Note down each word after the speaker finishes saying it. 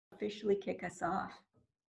officially kick us off.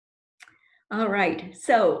 All right,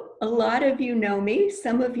 so a lot of you know me,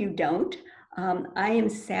 some of you don't. I am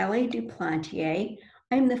Sally Duplantier.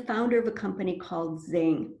 I'm the founder of a company called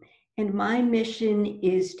Zing, and my mission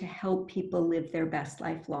is to help people live their best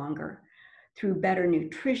life longer through better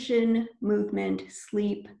nutrition, movement,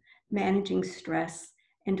 sleep, managing stress,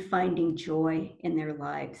 and finding joy in their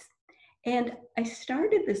lives. And I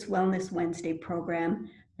started this Wellness Wednesday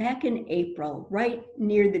program back in April, right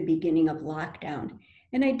near the beginning of lockdown.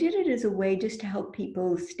 And I did it as a way just to help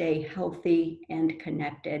people stay healthy and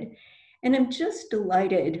connected. And I'm just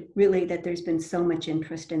delighted, really, that there's been so much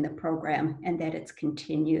interest in the program and that it's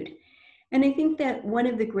continued. And I think that one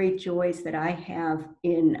of the great joys that I have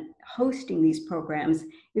in hosting these programs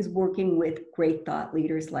is working with great thought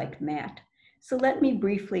leaders like Matt. So let me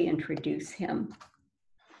briefly introduce him.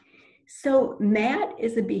 So Matt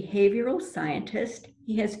is a behavioral scientist.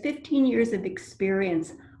 He has 15 years of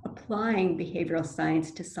experience applying behavioral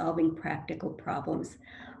science to solving practical problems.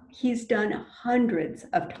 He's done hundreds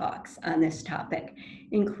of talks on this topic,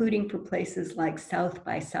 including for places like South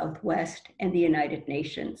by Southwest and the United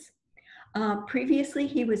Nations. Previously,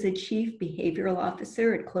 he was a chief behavioral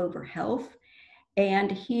officer at Clover Health,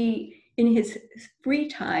 and he, in his free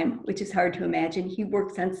time, which is hard to imagine, he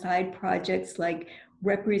works on side projects like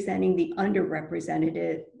representing the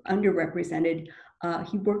underrepresented.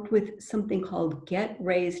 He worked with something called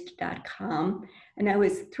GetRaised.com, and I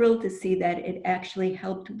was thrilled to see that it actually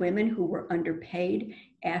helped women who were underpaid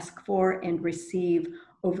ask for and receive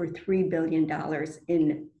over $3 billion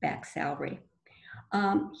in back salary.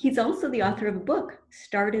 He's also the author of a book,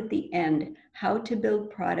 Start at the End, How to Build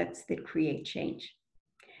Products That Create Change.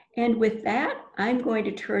 And with that, I'm going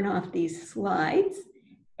to turn off these slides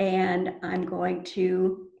and I'm going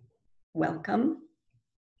to welcome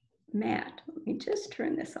Matt. Let me just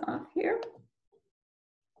turn this off here.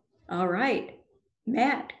 All right,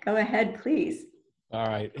 Matt, go ahead, please. All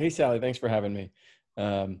right. Hey, Sally, thanks for having me.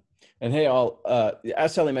 And hey, all,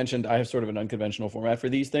 as Sally mentioned, I have sort of an unconventional format for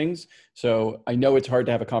these things. So I know it's hard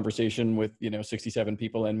to have a conversation with, 67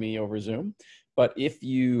 people and me over Zoom. But if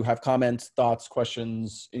you have comments, thoughts,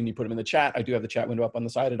 questions, and you put them in the chat, I do have the chat window up on the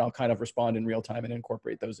side, and I'll kind of respond in real time and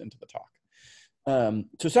incorporate those into the talk.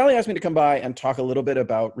 So Sally asked me to come by and talk a little bit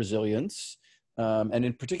about resilience, and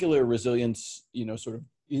in particular resilience, sort of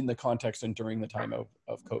in the context and during the time of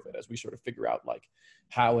COVID, as we sort of figure out like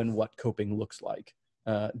how and what coping looks like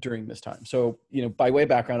during this time. So, by way of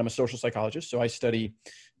background, I'm a social psychologist, so I study,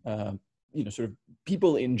 sort of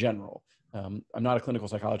people in general. I'm not a clinical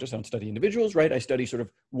psychologist. I don't study individuals, right? I study sort of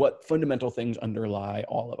what fundamental things underlie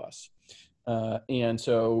all of us. And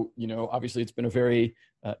so, obviously it's been a very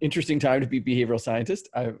interesting time to be a behavioral scientist.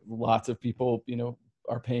 Lots of people,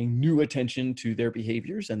 are paying new attention to their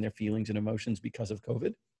behaviors and their feelings and emotions because of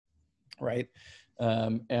COVID, right?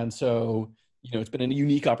 And so, it's been a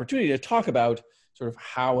unique opportunity to talk about sort of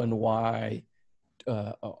how and why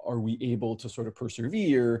are we able to sort of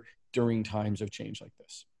persevere during times of change like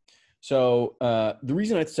this. So the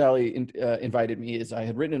reason that Sally invited me is I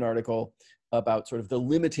had written an article about sort of the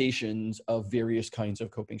limitations of various kinds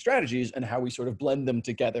of coping strategies and how we sort of blend them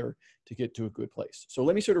together to get to a good place. So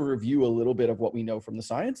let me sort of review a little bit of what we know from the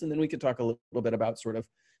science, and then we can talk a little bit about sort of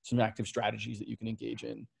some active strategies that you can engage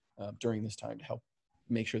in during this time to help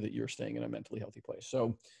make sure that you're staying in a mentally healthy place.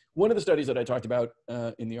 So one of the studies that I talked about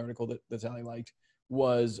in the article that Sally liked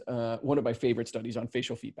was one of my favorite studies on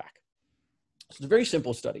facial feedback. So it's a very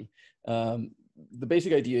simple study. The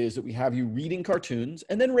basic idea is that we have you reading cartoons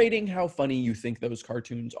and then rating how funny you think those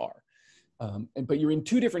cartoons are. But you're in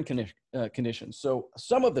two different conditions. So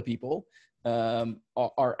some of the people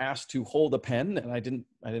are asked to hold a pen, and I didn't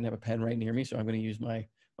have a pen right near me, so I'm going to use my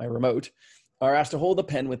remote, are asked to hold a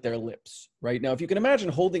pen with their lips, right? Now, if you can imagine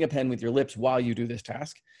holding a pen with your lips while you do this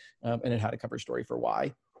task, and it had a cover story for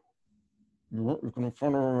why, you can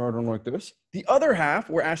like this. The other half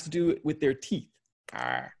were asked to do it with their teeth,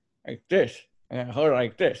 like this, and hold it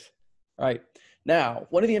like this, right? Now,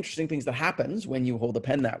 one of the interesting things that happens when you hold a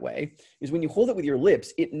pen that way is when you hold it with your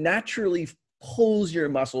lips, it naturally pulls your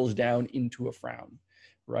muscles down into a frown,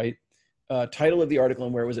 right? Title of the article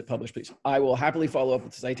and where was it published, please? I will happily follow up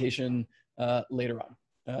with the citation later on,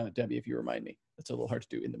 Debbie, if you remind me. That's a little hard to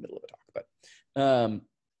do in the middle of a talk, but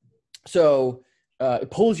it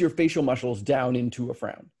pulls your facial muscles down into a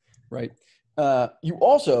frown, right? You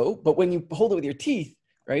also, but when you hold it with your teeth,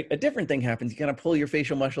 right, a different thing happens. You kind of pull your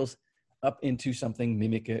facial muscles up into something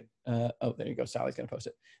mimic it. Oh, there you go. Sally's going to post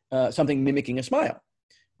it. Something mimicking a smile,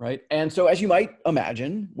 right? And so as you might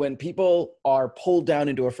imagine, when people are pulled down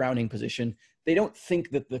into a frowning position, they don't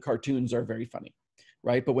think that the cartoons are very funny.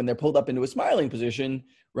 right? But when they're pulled up into a smiling position,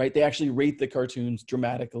 right, they actually rate the cartoons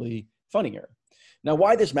dramatically funnier. Now,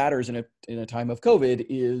 why this matters in a time of COVID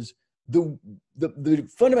is the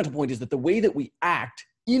fundamental point is that the way that we act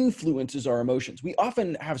influences our emotions. We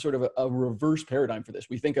often have sort of a reverse paradigm for this.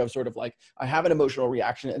 We think of sort of like, I have an emotional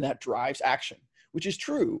reaction and that drives action, which is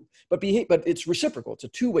true, but it's reciprocal. It's a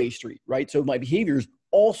two-way street, right? So my behaviors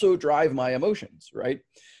also drive my emotions, right?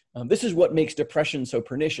 This is what makes depression so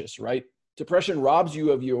pernicious, right? Depression robs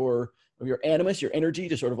you of your animus, your energy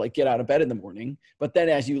to sort of like get out of bed in the morning. But then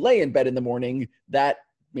as you lay in bed in the morning, that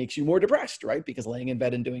makes you more depressed, right? Because laying in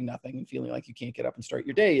bed and doing nothing and feeling like you can't get up and start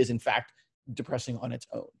your day is in fact depressing on its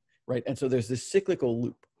own, right? And so there's this cyclical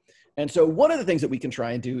loop. And so one of the things that we can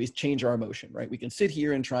try and do is change our emotion, right? We can sit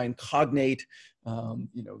here and try and cognate,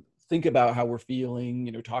 think about how we're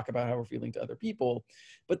feeling, talk about how we're feeling to other people,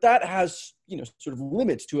 but that has, sort of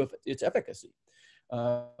limits to its efficacy.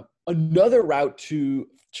 Another route to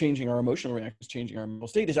changing our emotional reactions, changing our mental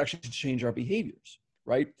state is actually to change our behaviors,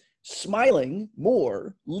 right? Smiling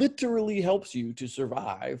more literally helps you to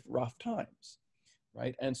survive rough times,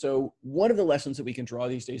 right? And so one of the lessons that we can draw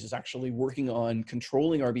these days is actually working on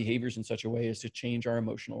controlling our behaviors in such a way as to change our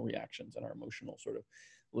emotional reactions and our emotional sort of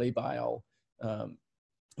labile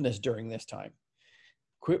during this time.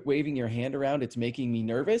 Quit waving your hand around. It's making me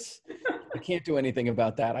nervous. I can't do anything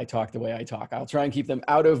about that. I talk the way I talk. I'll try and keep them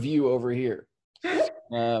out of view over here.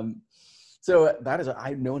 So that is,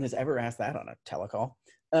 no one has ever asked that on a telecall.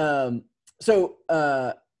 The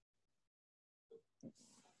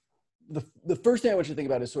first thing I want you to think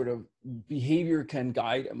about is sort of behavior can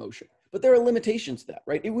guide emotion, but there are limitations to that,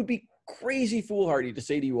 right? It would be crazy foolhardy to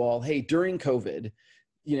say to you all, hey, during COVID,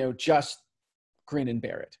 just grin and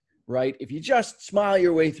bear it, right? If you just smile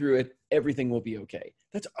your way through it, everything will be okay.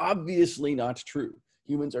 That's obviously not true.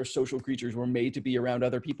 Humans are social creatures. We're made to be around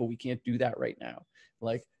other people. We can't do that right now.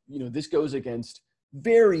 Like, this goes against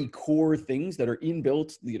very core things that are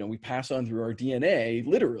inbuilt, we pass on through our DNA,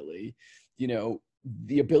 literally,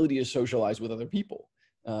 the ability to socialize with other people.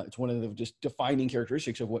 It's one of the just defining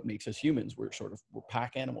characteristics of what makes us humans. We're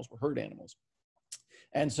pack animals, we're herd animals.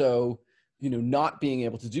 And so, not being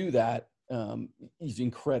able to do that is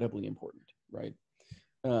incredibly important, right?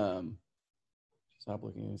 Stop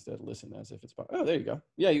looking, instead listen as if it's, oh, there you go.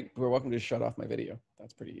 Yeah, we're welcome to shut off my video.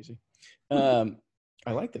 That's pretty easy.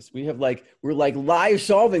 I like this. We're like live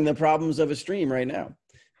solving the problems of a stream right now.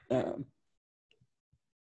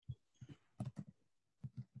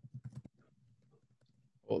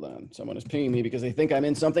 Hold on, someone is pinging me because they think I'm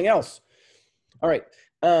in something else. All right,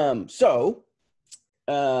 one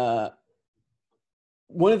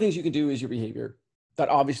of the things you can do is your behavior. That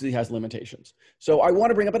obviously has limitations. So I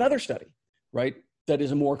want to bring up another study, right, that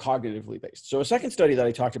is a more cognitively based. So a second study that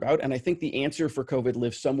I talked about, and I think the answer for COVID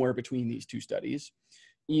lives somewhere between these two studies,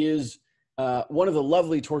 is one of the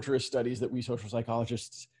lovely torturous studies that we social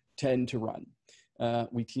psychologists tend to run.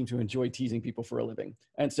 We seem to enjoy teasing people for a living.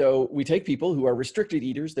 And so we take people who are restricted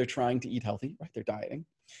eaters, they're trying to eat healthy, right? They're dieting.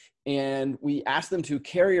 And we ask them to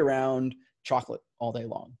carry around chocolate all day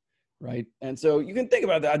long, right? And so you can think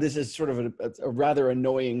about that. This is sort of a rather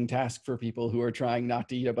annoying task for people who are trying not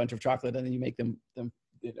to eat a bunch of chocolate, and then you make them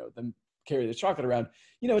carry this chocolate around.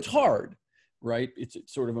 It's hard, right? It's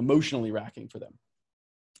sort of emotionally racking for them.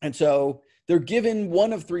 And so they're given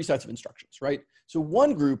one of three sets of instructions, right? So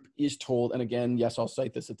one group is told, and again, yes, I'll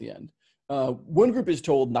cite this at the end. One group is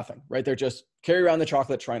told nothing, right? They're just carry around the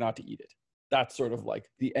chocolate, try not to eat it. That's sort of like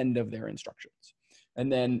the end of their instructions.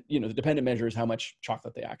 And then, the dependent measure is how much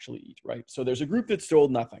chocolate they actually eat, right? So there's a group that's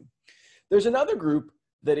told nothing. There's another group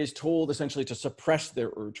that is told essentially to suppress their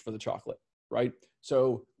urge for the chocolate, right?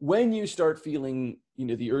 So when you start feeling,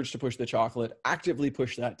 the urge to push the chocolate, actively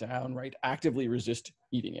push that down, right? Actively resist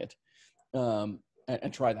eating it,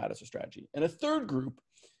 and try that as a strategy. And a third group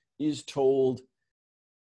is told,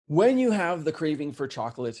 when you have the craving for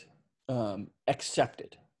chocolate, accept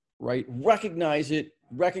it, right? Recognize it,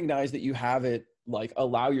 recognize that you have it, like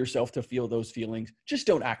allow yourself to feel those feelings, just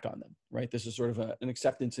don't act on them, right? This is sort of an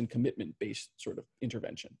acceptance and commitment based sort of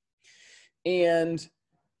intervention. And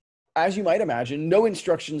as you might imagine, no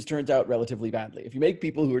instructions turns out relatively badly. If you make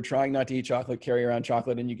people who are trying not to eat chocolate carry around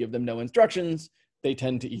chocolate and you give them no instructions, they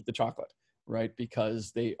tend to eat the chocolate, right?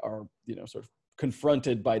 Because they are, sort of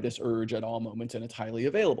confronted by this urge at all moments, and it's highly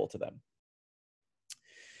available to them.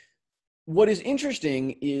 What is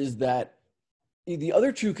interesting is that the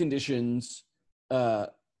other two conditions,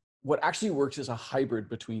 what actually works is a hybrid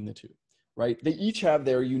between the two, right? They each have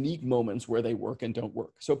their unique moments where they work and don't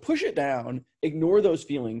work. So push it down, ignore those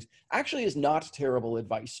feelings, actually is not terrible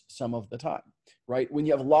advice some of the time, right? When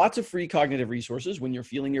you have lots of free cognitive resources, when you're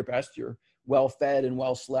feeling your best, you're well fed and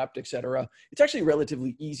well slept, et cetera, it's actually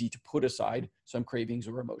relatively easy to put aside some cravings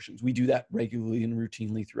or emotions. We do that regularly and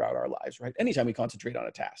routinely throughout our lives, right? Anytime we concentrate on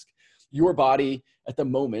a task. Your body at the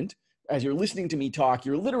moment, as you're listening to me talk,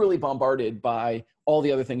 you're literally bombarded by all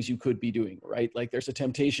the other things you could be doing, right? Like there's a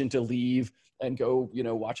temptation to leave and go,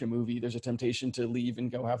 watch a movie. There's a temptation to leave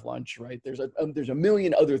and go have lunch, right? There's a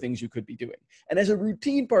million other things you could be doing. And as a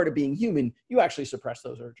routine part of being human, you actually suppress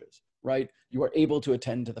those urges, right? You are able to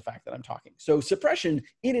attend to the fact that I'm talking. So suppression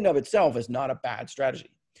in and of itself is not a bad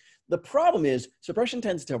strategy. The problem is suppression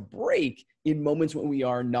tends to break in moments when we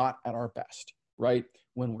are not at our best, right?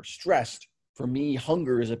 When we're stressed. For me,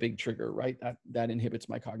 hunger is a big trigger, right? That inhibits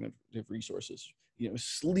my cognitive resources.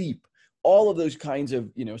 Sleep, all of those kinds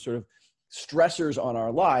of, sort of stressors on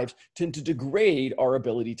our lives tend to degrade our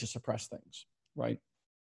ability to suppress things, right?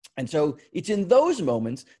 And so it's in those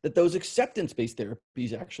moments that those acceptance-based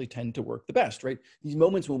therapies actually tend to work the best, right? These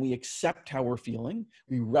moments when we accept how we're feeling,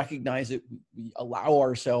 we recognize it, we allow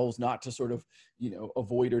ourselves not to sort of,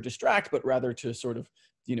 avoid or distract, but rather to sort of,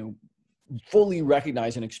 fully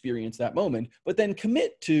recognize and experience that moment, but then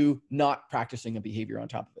commit to not practicing a behavior on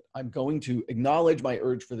top of it. I'm going to acknowledge my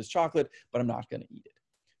urge for this chocolate, but I'm not going to eat it,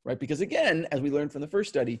 right? Because again, as we learned from the first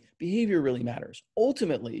study, behavior really matters.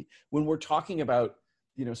 Ultimately, when we're talking about,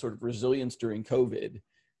 sort of resilience during COVID,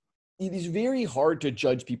 it is very hard to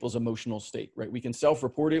judge people's emotional state, right? We can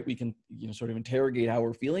self-report it, we can, sort of interrogate how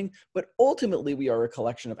we're feeling, but ultimately we are a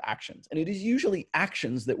collection of actions. And it is usually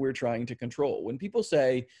actions that we're trying to control. When people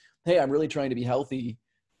say, hey, I'm really trying to be healthy,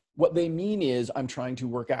 what they mean is I'm trying to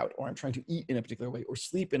work out, or I'm trying to eat in a particular way, or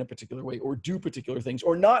sleep in a particular way, or do particular things,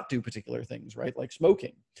 or not do particular things, right? Like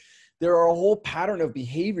smoking. There are a whole pattern of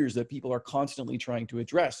behaviors that people are constantly trying to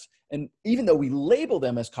address. And even though we label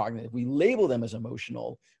them as cognitive, we label them as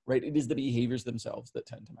emotional, right? It is the behaviors themselves that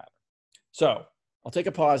tend to matter. So I'll take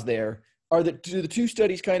a pause there. Do the two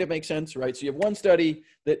studies kind of make sense, right? So you have one study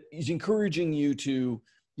that is encouraging you to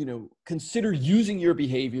consider using your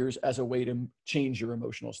behaviors as a way to change your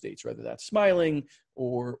emotional states, whether that's smiling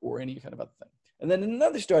or any kind of other thing. And then in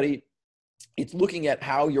another study, it's looking at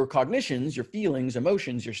how your cognitions, your feelings,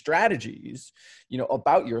 emotions, your strategies,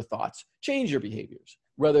 about your thoughts change your behaviors,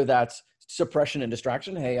 whether that's suppression and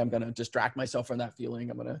distraction. Hey, I'm going to distract myself from that feeling.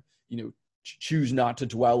 I'm going to, choose not to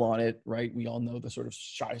dwell on it, right? We all know the sort of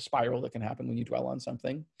spiral that can happen when you dwell on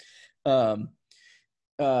something.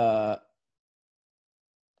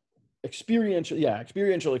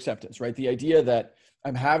 Experiential acceptance, right? The idea that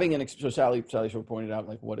I'm having so Sally sort of pointed out,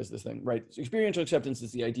 like, what is this thing, right? So experiential acceptance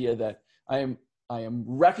is the idea that I am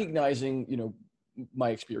recognizing, my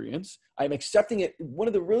experience. I'm accepting it. One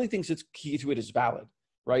of the really things that's key to it is valid,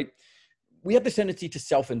 right? We have this tendency to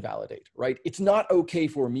self-invalidate, right? It's not okay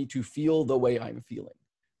for me to feel the way I'm feeling,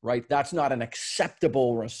 right? That's not an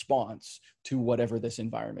acceptable response to whatever this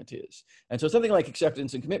environment is. And so something like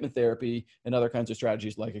acceptance and commitment therapy and other kinds of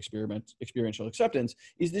strategies like experiential acceptance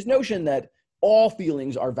is this notion that all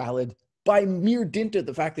feelings are valid by mere dint of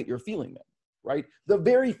the fact that you're feeling them, right? The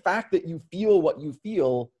very fact that you feel what you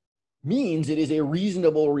feel means it is a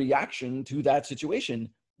reasonable reaction to that situation.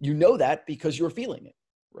 You know that because you're feeling it,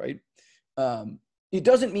 right? It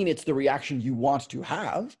doesn't mean it's the reaction you want to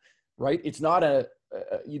have, right? It's not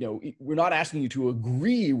we're not asking you to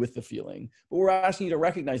agree with the feeling, but we're asking you to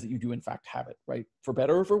recognize that you do in fact have it, right? For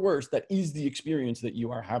better or for worse, that is the experience that you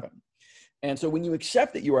are having. And so when you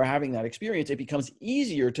accept that you are having that experience, it becomes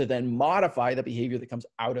easier to then modify the behavior that comes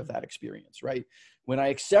out of that experience, right? When I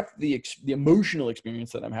accept the emotional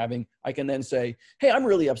experience that I'm having, I can then say, hey, I'm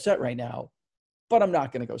really upset right now, but I'm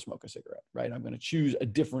not going to go smoke a cigarette, right? I'm going to choose a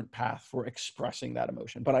different path for expressing that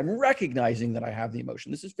emotion, but I'm recognizing that I have the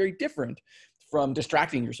emotion. This is very different from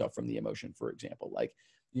distracting yourself from the emotion, for example. Like,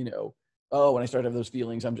 oh, when I start to have those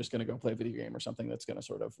feelings, I'm just going to go play a video game or something that's going to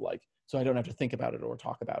sort of like, so I don't have to think about it or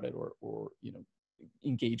talk about it or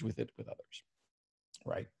engage with it with others,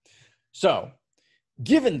 right? So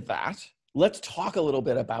given that, let's talk a little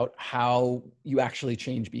bit about how you actually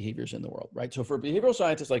change behaviors in the world, right? So for behavioral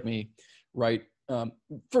scientists like me, right,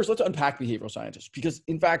 first let's unpack behavioral scientists, because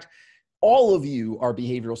in fact, all of you are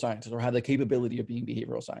behavioral scientists or have the capability of being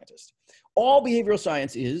behavioral scientists. All behavioral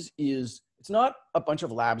science is it's not a bunch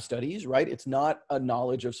of lab studies, right? It's not a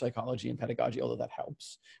knowledge of psychology and pedagogy, although that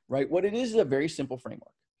helps, right? What it is a very simple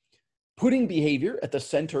framework. Putting behavior at the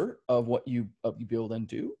center of what you build and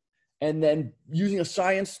do, and then using a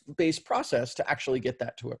science-based process to actually get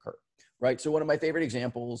that to occur, right? So one of my favorite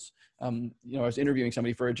examples, I was interviewing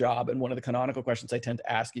somebody for a job, and one of the canonical questions I tend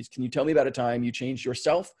to ask is, can you tell me about a time you changed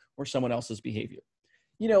yourself or someone else's behavior?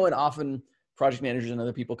 And often project managers and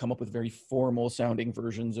other people come up with very formal sounding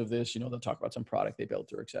versions of this. They'll talk about some product they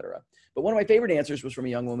built or et cetera. But one of my favorite answers was from a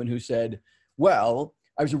young woman who said, well,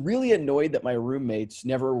 I was really annoyed that my roommates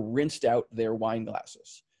never rinsed out their wine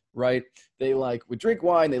glasses, right? They would drink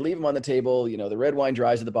wine, they leave them on the table, the red wine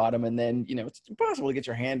dries at the bottom, and then, it's impossible to get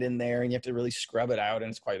your hand in there and you have to really scrub it out, and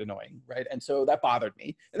it's quite annoying, right? And so that bothered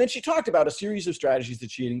me. And then she talked about a series of strategies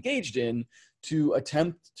that she had engaged in to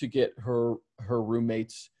attempt to get her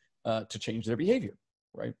roommates to change their behavior,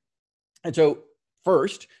 right? And so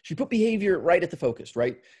first, she put behavior right at the focus,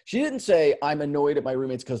 right? She didn't say, I'm annoyed at my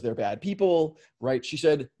roommates because they're bad people, right? She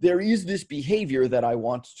said, there is this behavior that I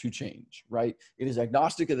want to change, right? It is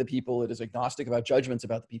agnostic of the people. It is agnostic about judgments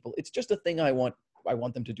about the people. It's just a thing I want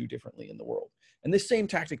them to do differently in the world. And this same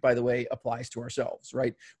tactic, by the way, applies to ourselves,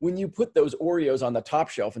 right? When you put those Oreos on the top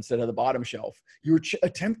shelf instead of the bottom shelf, you're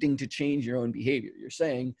attempting to change your own behavior. You're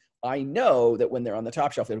saying, I know that when they're on the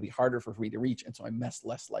top shelf, it'll be harder for me to reach. And so I'm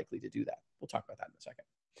less likely to do that. We'll talk about that in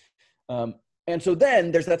a second. And so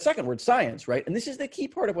then there's that second word, science, right? And this is the key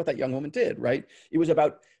part of what that young woman did, right? It was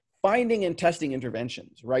about finding and testing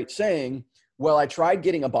interventions, right? Saying, well, I tried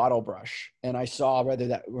getting a bottle brush and I saw whether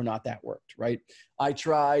that or not that worked, right? I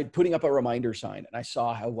tried putting up a reminder sign and I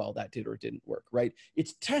saw how well that did or didn't work, right?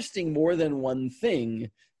 It's testing more than one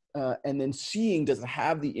thing and then seeing, does it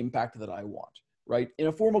have the impact that I want? Right? In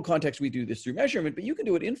a formal context, we do this through measurement, but you can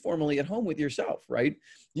do it informally at home with yourself, right?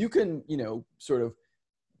 You can, sort of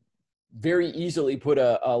very easily put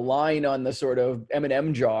a line on the sort of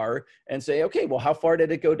M&M jar and say, okay, well, how far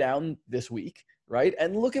did it go down this week, right?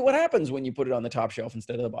 And look at what happens when you put it on the top shelf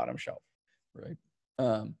instead of the bottom shelf, right?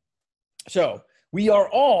 So we are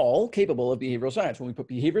all capable of behavioral science. When we put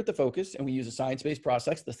behavior at the focus and we use a science-based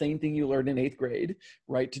process, the same thing you learned in 8th grade,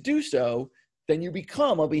 right? To do so, then you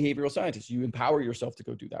become a behavioral scientist. You empower yourself to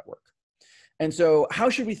go do that work. And so how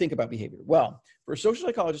should we think about behavior? Well, for a social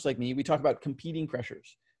psychologist like me, we talk about competing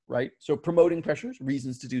pressures, right? So promoting pressures,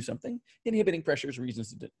 reasons to do something, inhibiting pressures,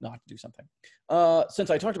 reasons to not do something.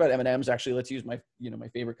 Since I talked about M&Ms, actually, let's use my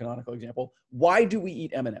favorite canonical example. Why do we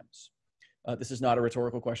eat M&Ms? This is not a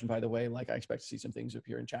rhetorical question, by the way, like I expect to see some things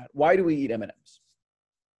appear in chat. Why do we eat M&Ms?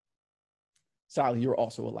 Sally, you're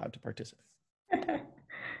also allowed to participate.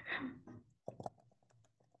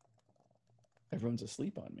 Everyone's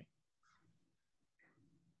asleep on me.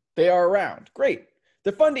 They are around. Great.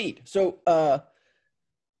 They're fun to eat. So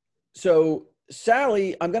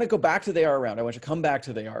Sally, I'm going to go back to they are around. I want you to come back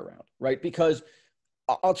to they are around, right? Because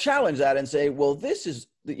I'll challenge that and say, well, this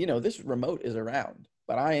remote is around,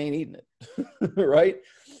 but I ain't eating it, right?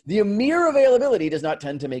 The mere availability does not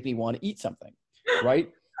tend to make me want to eat something, right?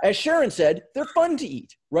 As Sharon said, they're fun to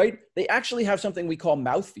eat, right? They actually have something we call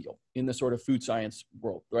mouthfeel in the sort of food science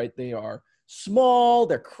world, right? They are small,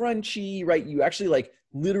 they're crunchy, right? You actually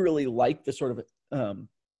literally like the sort of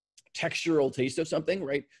textural taste of something,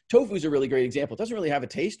 right? Tofu is a really great example. It doesn't really have a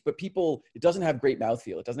taste, but it doesn't have great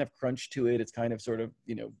mouthfeel. It doesn't have crunch to it. It's kind of sort of,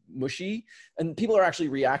 mushy. And people are actually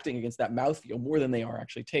reacting against that mouthfeel more than they are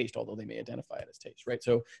actually taste, although they may identify it as taste, right?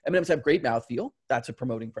 So M&Ms have great mouthfeel. That's a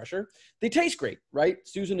promoting pressure. They taste great, right?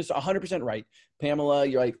 Susan is 100% right. Pamela,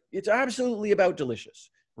 you're like, it's absolutely about delicious.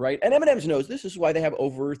 Right. And M&M's knows this. This is why they have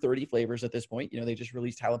over 30 flavors at this point. They just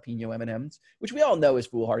released jalapeno M&Ms, which we all know is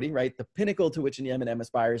foolhardy, right? The pinnacle to which an M&M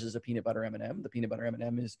aspires is a peanut butter M&M. The peanut butter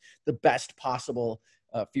M&M is the best possible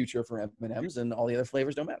future for M&Ms, and all the other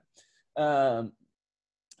flavors don't matter.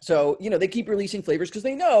 So, they keep releasing flavors because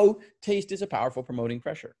they know taste is a powerful promoting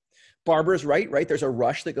pressure. Barbara's right? There's a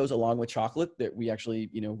rush that goes along with chocolate that we actually,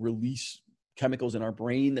 release chemicals in our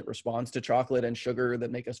brain that responds to chocolate and sugar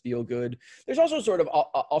that make us feel good. There's also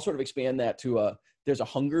I'll sort of expand that to there's a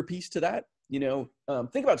hunger piece to that.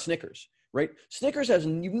 Think about Snickers, right?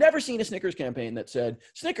 You've never seen a Snickers campaign that said,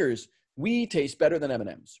 Snickers, we taste better than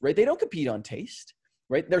M&Ms, right? They don't compete on taste,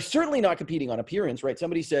 right? They're certainly not competing on appearance, right?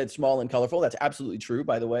 Somebody said small and colorful. That's absolutely true,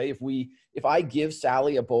 by the way. If I give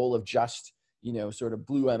Sally a bowl of just, sort of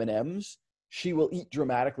blue M&Ms, she will eat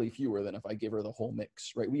dramatically fewer than if I give her the whole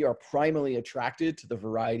mix, right? We are primarily attracted to the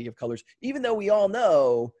variety of colors, even though we all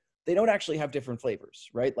know they don't actually have different flavors,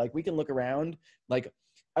 right? We can look around,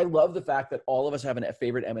 I love the fact that all of us have a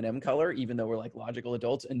favorite M&M color, even though we're logical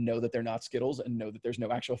adults and know that they're not Skittles and know that there's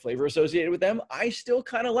no actual flavor associated with them. I still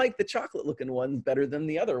kind of like the chocolate looking ones better than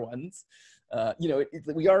the other ones.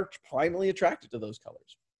 We are primarily attracted to those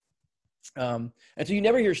colors. And so you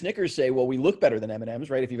never hear Snickers say, well, we look better than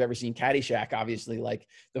M&Ms, right? If you've ever seen Caddyshack, obviously, like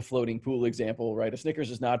the floating pool example, right? A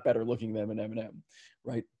Snickers is not better looking than an M&M,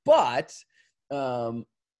 right? But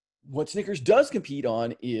what Snickers does compete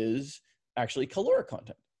on is actually caloric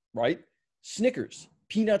content, right? Snickers,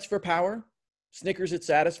 peanuts for power, Snickers, it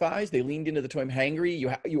satisfies. They leaned into the toy. I'm hangry.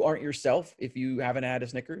 You aren't yourself if you haven't had a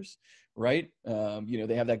Snickers, right?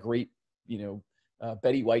 They have that great,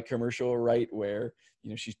 Betty White commercial, right, where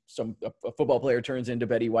a football player turns into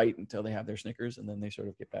Betty White until they have their Snickers, and then they sort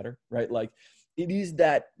of get better, right? Like, it is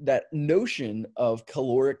that notion of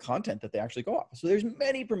caloric content that they actually go off. So there's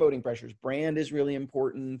many promoting pressures. Brand is really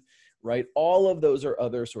important, right? All of those are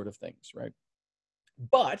other sort of things, right?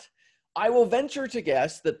 But I will venture to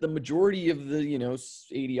guess that the majority of the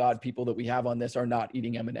 80 odd people that we have on this are not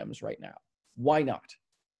eating M&Ms right now. Why not?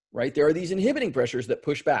 Right? There are these inhibiting pressures that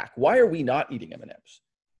push back. Why are we not eating M&Ms?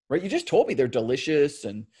 Right? You just told me they're delicious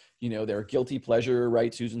and they're a guilty pleasure,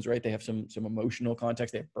 right? Susan's right. They have some emotional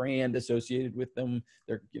context. They have brand associated with them.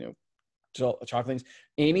 They're chocolate things.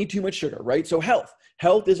 Amy, too much sugar, right? So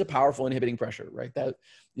health is a powerful inhibiting pressure, right? That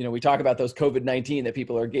we talk about those COVID-19 that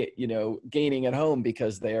people are gaining at home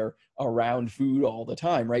because they're around food all the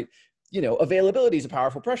time, right? Availability is a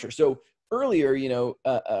powerful pressure. So earlier,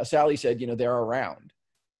 Sally said, they're around.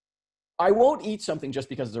 I won't eat something just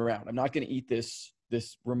because it's around. I'm not going to eat this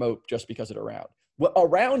remote just because it's around. What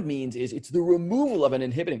around means is it's the removal of an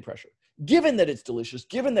inhibiting pressure. Given that it's delicious,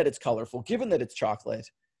 given that it's colorful, given that it's chocolate,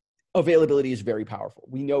 availability is very powerful.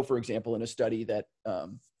 We know, for example, in a study that,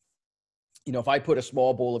 if I put a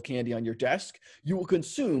small bowl of candy on your desk, you will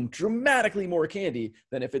consume dramatically more candy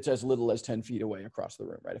than if it's as little as 10 feet away across the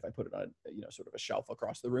room, right? If I put it on, sort of a shelf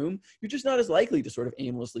across the room, you're just not as likely to sort of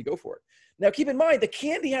aimlessly go for it. Now, keep in mind, the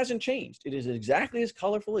candy hasn't changed. It is exactly as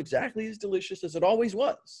colorful, exactly as delicious as it always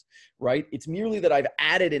was, right? It's merely that I've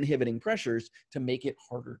added inhibiting pressures to make it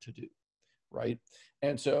harder to do, right?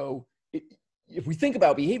 And so if we think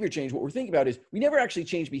about behavior change, what we're thinking about is we never actually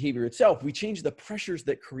change behavior itself. We change the pressures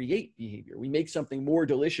that create behavior. We make something more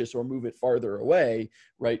delicious or move it farther away,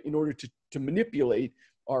 right, in order to manipulate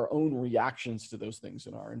our own reactions to those things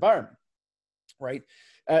in our environment, right?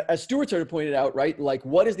 As Stuart sort of pointed out, right, like,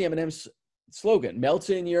 what is the M&M's slogan? Melts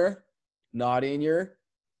in your, not in your,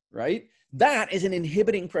 right? That is an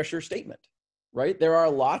inhibiting pressure statement, right? There are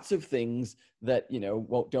lots of things that,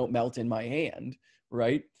 don't melt in my hand,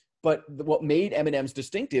 right? But what made M&Ms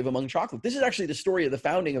distinctive among chocolate, this is actually the story of the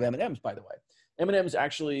founding of M&Ms, by the way. M&Ms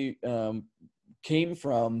actually came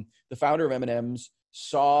from the founder of M&Ms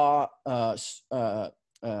saw, what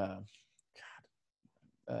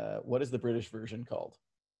is the British version called?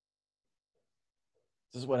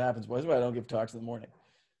 This is what happens. This is why I don't give talks in the morning.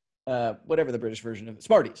 Whatever the British version of it.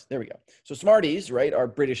 Smarties. There we go. So Smarties, right, are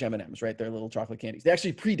British M&Ms, right? They're little chocolate candies. They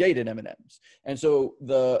actually predated M&Ms. And so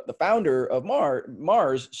the founder of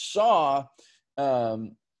Mars saw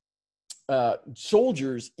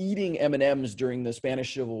soldiers eating M&Ms during the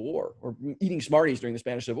Spanish Civil War, or eating Smarties during the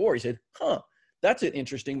Spanish Civil War. He said, that's an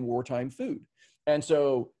interesting wartime food. And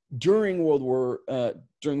so during World War,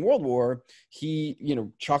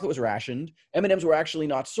 chocolate was rationed. M&Ms were actually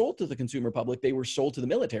not sold to the consumer public. They were sold to the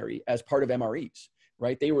military as part of MREs,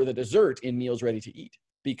 right? They were the dessert in meals ready to eat,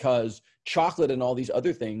 because chocolate and all these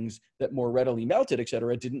other things that more readily melted, et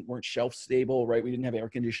cetera, weren't shelf stable, right? We didn't have air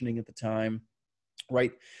conditioning at the time,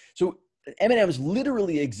 right? So M&Ms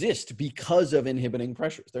literally exist because of inhibiting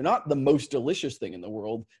pressures. They're not the most delicious thing in the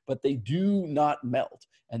world, but they do not melt.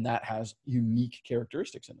 And that has unique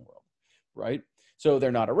characteristics in the world, right? So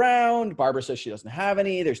they're not around. Barbara says she doesn't have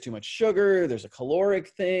any. There's too much sugar. There's a caloric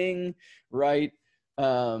thing, right?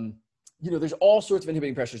 There's all sorts of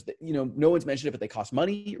inhibiting pressures that, no one's mentioned it, but they cost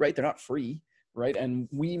money, right? They're not free, right? And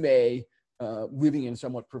we may, living in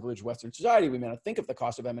somewhat privileged Western society, we may not think of the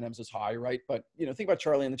cost of M&Ms as high, right? But, think about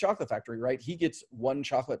Charlie and the Chocolate Factory, right? He gets one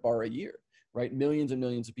chocolate bar a year, right? Millions and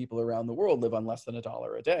millions of people around the world live on less than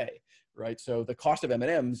 $1 a day, right? So the cost of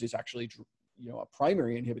M&Ms is actually, a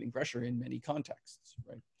primary inhibiting pressure in many contexts,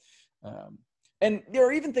 right? And there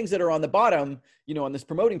are even things that are on the bottom, on this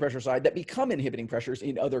promoting pressure side, that become inhibiting pressures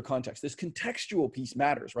in other contexts. This contextual piece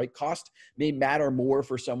matters, right? Cost may matter more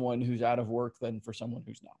for someone who's out of work than for someone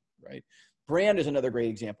who's not, right? Brand is another great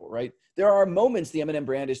example, right? There are moments the M&M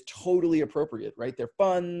brand is totally appropriate, right? They're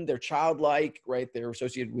fun, they're childlike, right? They're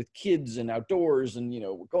associated with kids and outdoors and,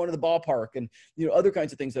 going to the ballpark and, other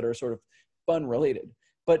kinds of things that are sort of fun related.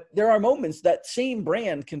 But there are moments that same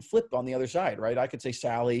brand can flip on the other side, right? I could say,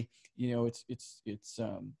 Sally, it's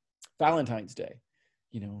Valentine's Day,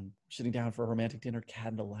 sitting down for a romantic dinner,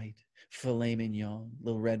 candlelight, filet mignon,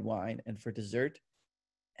 little red wine, and for dessert,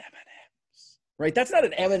 M&Ms, right? That's not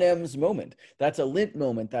an M&Ms moment. That's a Lindt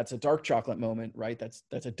moment. That's a dark chocolate moment, right? That's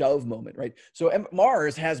a Dove moment, right? So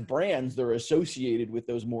Mars has brands that are associated with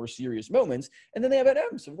those more serious moments, and then they have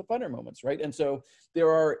M&Ms for the funner moments, right? And so there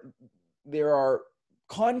are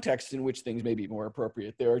contexts in which things may be more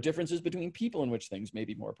appropriate. There are differences between people in which things may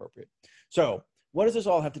be more appropriate. So what does this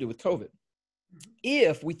all have to do with COVID?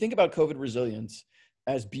 If we think about COVID resilience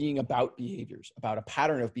as being about behaviors, about a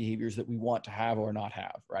pattern of behaviors that we want to have or not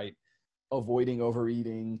have, right? Avoiding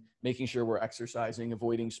overeating, making sure we're exercising,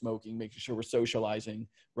 avoiding smoking, making sure we're socializing,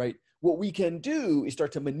 right? What we can do is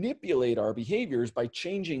start to manipulate our behaviors by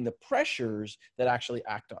changing the pressures that actually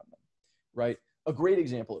act on them, right? A great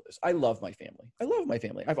example of this. I love my family. I love my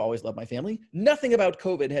family. I've always loved my family. Nothing about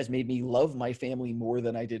COVID has made me love my family more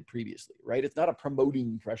than I did previously, right? It's not a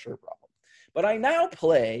promoting pressure problem. But I now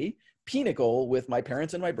play Pinnacle with my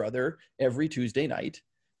parents and my brother every Tuesday night,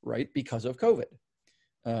 right? Because of COVID.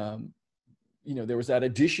 There was that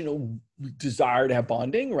additional desire to have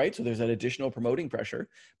bonding, right? So there's that additional promoting pressure.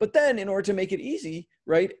 But then in order to make it easy,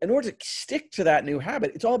 right? In order to stick to that new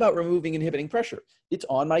habit, it's all about removing inhibiting pressure. It's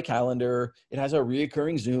on my calendar. It has a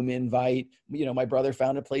reoccurring Zoom invite. My brother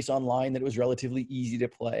found a place online that was relatively easy to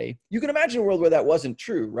play. You can imagine a world where that wasn't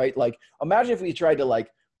true, right? Like imagine if we tried to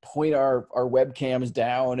point our webcams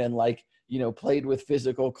down and played with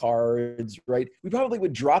physical cards, right? We probably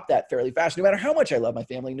would drop that fairly fast, no matter how much I love my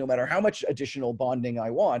family, no matter how much additional bonding I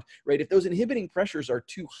want, right? If those inhibiting pressures are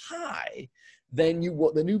too high, then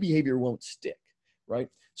the new behavior won't stick, right?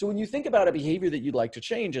 So when you think about a behavior that you'd like to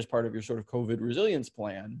change as part of your sort of COVID resilience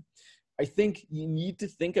plan, I think you need to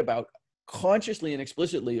think about consciously and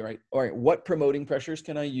explicitly, right? All right, what promoting pressures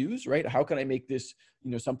can I use, right? How can I make this,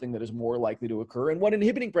 something that is more likely to occur? And what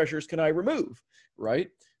inhibiting pressures can I remove, right?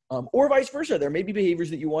 Or vice versa. There may be behaviors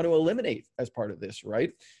that you want to eliminate as part of this,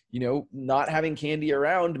 right? Not having candy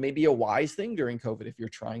around may be a wise thing during COVID if you're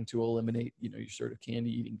trying to eliminate, your sort of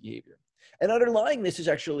candy eating behavior. And underlying this is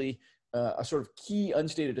actually a sort of key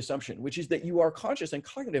unstated assumption, which is that you are conscious and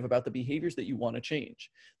cognitive about the behaviors that you want to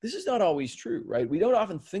change. This is not always true, right? We don't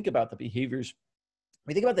often think about the behaviors.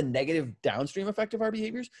 We think about the negative downstream effect of our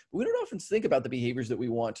behaviors, but we don't often think about the behaviors that we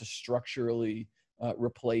want to structurally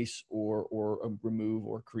replace or remove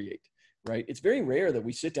or create, right? It's very rare that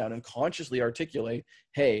we sit down and consciously articulate,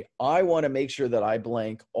 hey, I want to make sure that I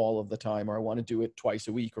blank all of the time, or I want to do it twice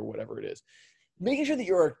a week or whatever it is. Making sure that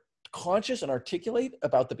you're conscious and articulate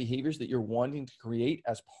about the behaviors that you're wanting to create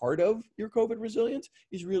as part of your COVID resilience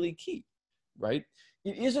is really key, right?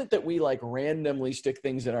 It isn't that we randomly stick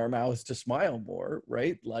things in our mouths to smile more,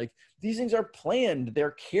 right? These things are planned,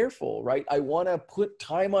 they're careful, right? I want to put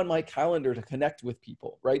time on my calendar to connect with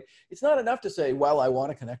people, right? It's not enough to say, well, I want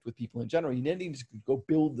to connect with people in general. You need to go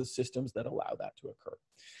build the systems that allow that to occur.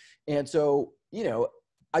 And so,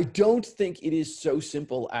 I don't think it is so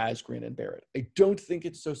simple as grin and bear it. I don't think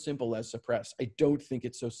it's so simple as suppress. I don't think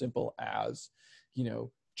it's so simple as,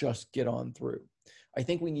 just get on through. I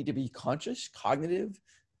think we need to be conscious, cognitive,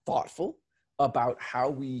 thoughtful about how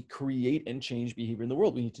we create and change behavior in the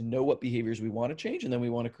world. We need to know what behaviors we want to change, and then we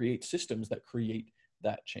want to create systems that create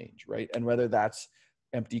that change, right? And whether that's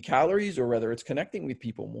empty calories or whether it's connecting with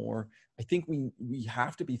people more, I think we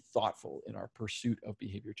have to be thoughtful in our pursuit of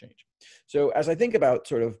behavior change. So as I think about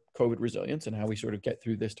sort of COVID resilience and how we sort of get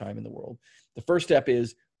through this time in the world, the first step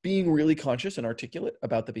is being really conscious and articulate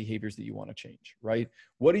about the behaviors that you want to change, right?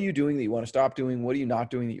 What are you doing that you want to stop doing? What are you not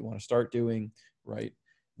doing that you want to start doing, right?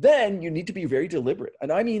 Then you need to be very deliberate.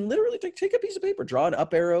 And I mean, literally take a piece of paper, draw an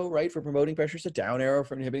up arrow, right, for promoting pressures, a down arrow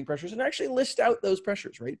for inhibiting pressures, and actually list out those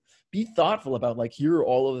pressures, right? Be thoughtful about here are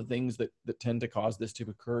all of the things that tend to cause this to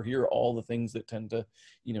occur. Here are all the things that tend to,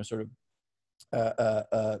 sort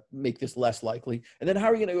of make this less likely. And then how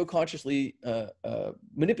are you going to go consciously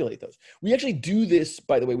manipulate those? We actually do this,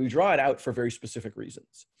 by the way, we draw it out for very specific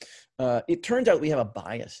reasons. It turns out we have a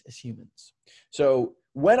bias as humans. So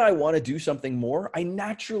when I want to do something more, I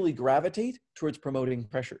naturally gravitate towards promoting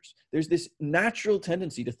pressures. There's this natural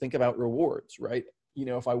tendency to think about rewards, right?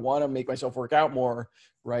 If I want to make myself work out more,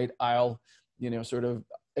 right, I'll, sort of,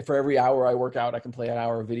 for every hour I work out, I can play an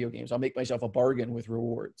hour of video games. I'll make myself a bargain with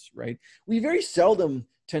rewards, right? We very seldom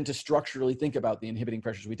tend to structurally think about the inhibiting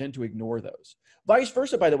pressures. We tend to ignore those. Vice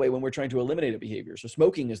versa, by the way, when we're trying to eliminate a behavior. So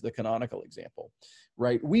smoking is the canonical example,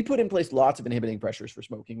 right? We put in place lots of inhibiting pressures for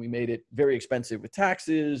smoking. We made it very expensive with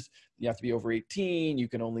taxes. You have to be over 18. You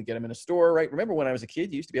can only get them in a store, right? Remember when I was a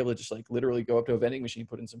kid, you used to be able to just literally go up to a vending machine,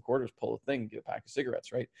 put in some quarters, pull a thing, get a pack of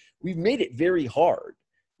cigarettes, right? We've made it very hard,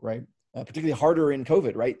 right? Particularly harder in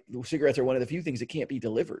COVID, right? Cigarettes are one of the few things that can't be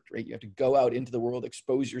delivered, right? You have to go out into the world,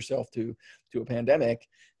 expose yourself to a pandemic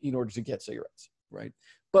in order to get cigarettes, right?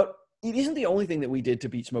 But it isn't the only thing that we did to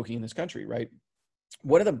beat smoking in this country, right?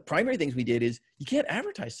 One of the primary things we did is you can't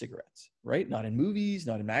advertise cigarettes, right? Not in movies,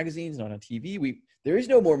 not in magazines, not on TV. There is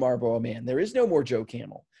no more Marlboro Man. There is no more Joe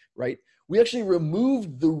Camel, right? we actually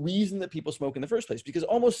removed the reason that people smoke in the first place, because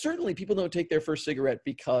almost certainly people don't take their first cigarette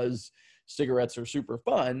because cigarettes are super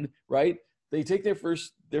fun, right? They take their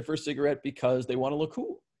first cigarette because they want to look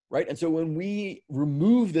cool, right? And so when we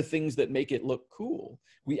remove the things that make it look cool,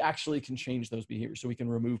 we actually can change those behaviors. So we can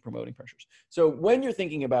remove promoting pressures. So when you're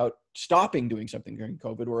thinking about stopping doing something during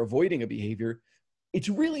COVID or avoiding a behavior, it's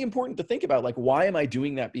really important to think about, like, why am I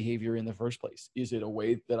doing that behavior in the first place? Is it a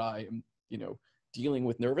way that I am, dealing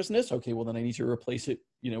with nervousness? Okay, well then I need to replace it,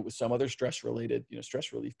 with some other stress related,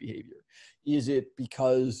 stress relief behavior. Is it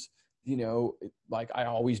because, like I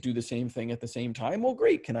always do the same thing at the same time? Well,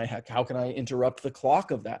 great. How can I interrupt the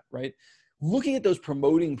clock of that, right? Looking at those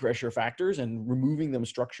promoting pressure factors and removing them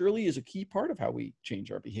structurally is a key part of how we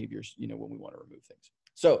change our behaviors, when we want to remove things.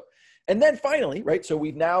 So, and then finally, right? So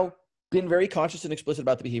we've now been very conscious and explicit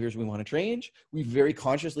about the behaviors we want to change. We've very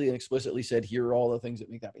consciously and explicitly said, here are all the things that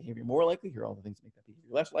make that behavior more likely. Here are all the things that make that behavior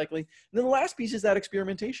less likely. And then the last piece is that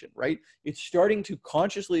experimentation, right? It's starting to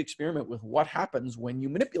consciously experiment with what happens when you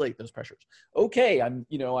manipulate those pressures. Okay,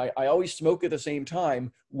 I always smoke at the same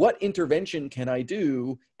time. What intervention can I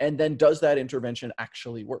do? And then does that intervention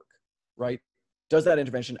actually work, right? Does that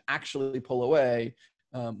intervention actually pull away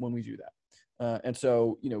when we do that? And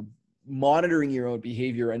so, monitoring your own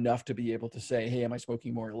behavior enough to be able to say, hey, am I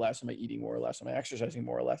smoking more or less? Am I eating more or less? Am I exercising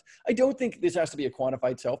more or less? I don't think this has to be a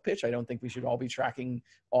quantified self pitch. I don't think we should all be tracking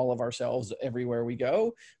all of ourselves everywhere we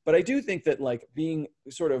go. But I do think that, like, being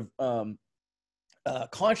sort of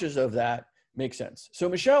conscious of that makes sense. So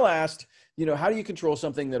Michelle asked, how do you control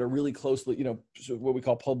something that are really closely, so what we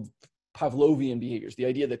call Pavlovian behaviors, the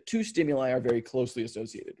idea that two stimuli are very closely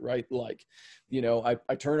associated, right? Like,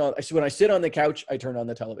 I turn on, when I sit on the couch, I turn on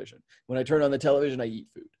the television. When I turn on the television, I eat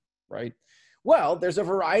food, right? Well, there's a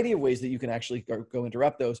variety of ways that you can actually go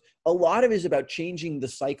interrupt those. A lot of it is about changing the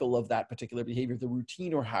cycle of that particular behavior, the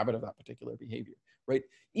routine or habit of that particular behavior, right?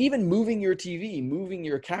 Even moving your TV, moving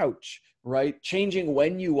your couch, right? Changing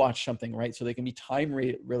when you watch something, right? So they can be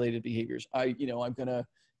time-related behaviors. I'm going to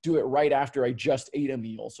do it right after I just ate a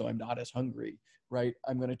meal, so I'm not as hungry, right?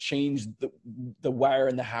 I'm going to change the where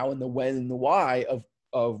and the how and the when and the why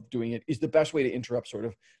of doing it is the best way to interrupt sort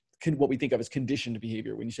of what we think of as conditioned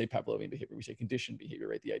behavior. When you say Pavlovian behavior, we say conditioned behavior,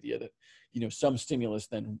 right? The idea that, some stimulus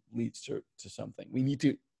then leads to something. We need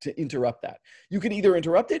to interrupt that. You can either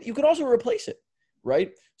interrupt it, you can also replace it,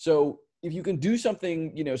 right? So if you can do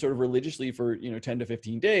something, sort of religiously for, 10 to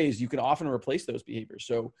 15 days, you can often replace those behaviors.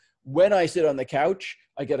 So when I sit on the couch,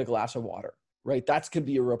 I get a glass of water, right? That can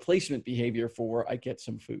be a replacement behavior for I get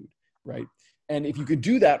some food, right? And if you could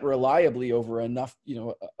do that reliably over enough,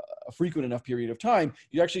 a frequent enough period of time,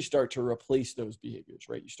 you actually start to replace those behaviors,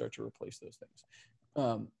 right? You start to replace those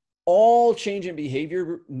things. All change in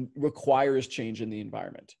behavior requires change in the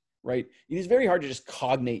environment, right? It is very hard to just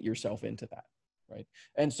cognate yourself into that, right?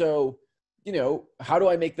 And so, how do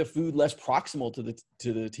I make the food less proximal to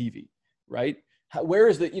the TV, right? Where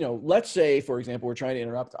is the, let's say, for example, we're trying to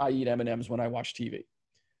interrupt, I eat M&Ms when I watch TV.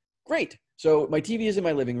 Great. So my TV is in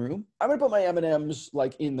my living room. I'm going to put my M&Ms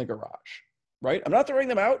like in the garage, right? I'm not throwing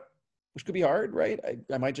them out, which could be hard, right?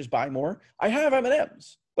 I might just buy more. I have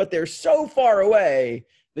M&Ms, but they're so far away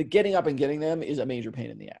that getting up and getting them is a major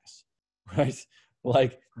pain in the ass, right?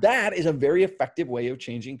 Like, that is a very effective way of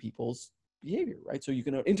changing people's behavior, right? So you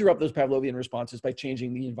can interrupt those Pavlovian responses by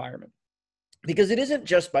changing the environment. Because it isn't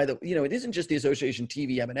just it isn't just the association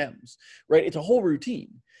TV M&Ms, right? It's a whole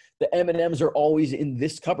routine. The M&Ms are always in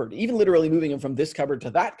this cupboard. Even literally moving them from this cupboard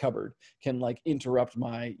to that cupboard can, like, interrupt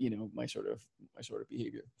my, my sort of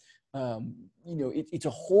behavior. It's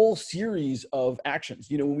a whole series of actions.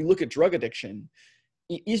 When we look at drug addiction,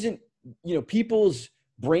 it isn't, people's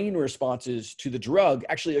brain responses to the drug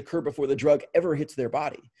actually occur before the drug ever hits their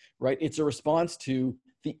body, right? It's a response to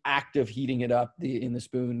the act of heating it up in the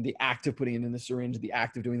spoon, the act of putting it in the syringe, the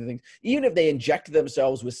act of doing the things. Even if they inject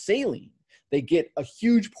themselves with saline, they get a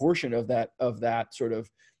huge portion of that sort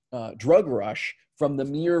of drug rush from the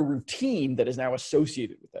mere routine that is now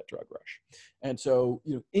associated with that drug rush. And so,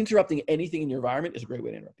 interrupting anything in your environment is a great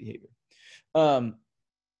way to interrupt behavior.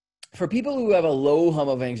 For people who have a low hum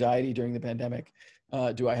of anxiety during the pandemic,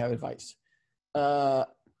 do I have advice?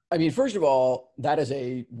 First of all, that is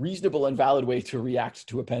a reasonable and valid way to react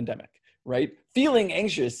to a pandemic, right? Feeling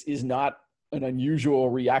anxious is not an unusual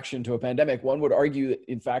reaction to a pandemic. One would argue that,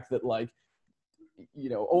 in fact, that, like,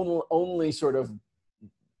 only sort of,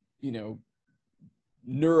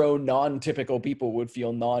 non-typical people would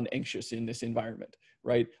feel non-anxious in this environment,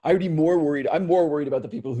 right? I'm more worried about the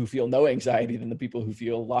people who feel no anxiety than the people who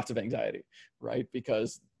feel lots of anxiety, right?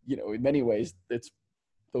 Because, in many ways,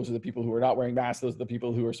 those are the people who are not wearing masks. Those are the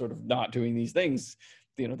people who are sort of not doing these things.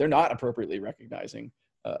 they're not appropriately recognizing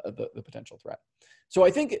the potential threat. So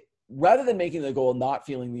I think rather than making the goal not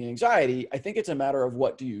feeling the anxiety, I think it's a matter of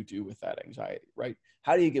what do you do with that anxiety, right?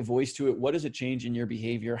 How do you give voice to it? What does it change in your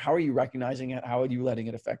behavior? How are you recognizing it? How are you letting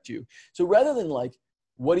it affect you? So rather than like,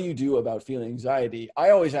 what do you do about feeling anxiety?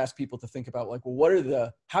 I always ask people to think about like,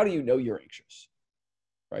 well, how do you know you're anxious,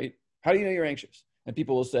 right? How do you know you're anxious? And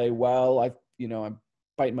people will say, well, I'm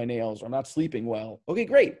biting my nails or I'm not sleeping well. Okay,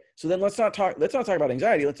 great. So then let's not talk about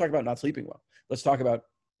anxiety. Let's talk about not sleeping well. Let's talk about,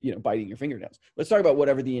 biting your fingernails. Let's talk about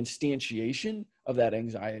whatever the instantiation of that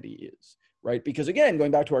anxiety is, right? Because again, going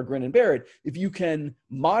back to our Grin and bear it, if you can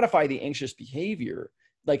modify the anxious behavior,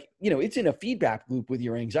 like, it's in a feedback loop with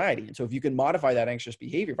your anxiety. And so if you can modify that anxious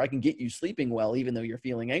behavior, if I can get you sleeping well, even though you're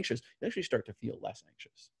feeling anxious, you actually start to feel less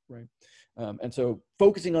anxious, right? And so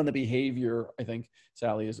focusing on the behavior, I think,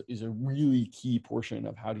 Sally, is a really key portion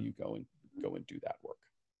of how do you go and do that work.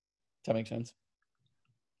 Does that make sense?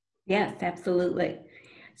 Yes, absolutely.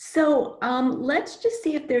 So let's just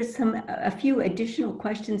see if there's a few additional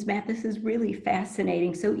questions, Matt. This is really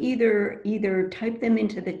fascinating. So either type them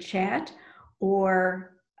into the chat,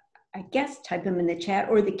 or I guess type them in the chat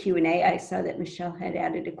or the Q&A. I saw that Michelle had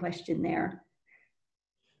added a question there.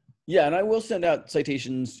 Yeah, and I will send out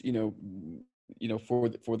citations, for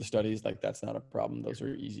the studies. Like, that's not a problem. Those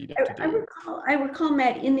are easy to do. I recall,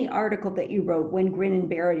 Matt, in the article that you wrote, when Grin and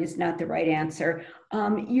bear it is not the right answer,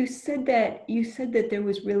 you said that there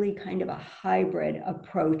was really kind of a hybrid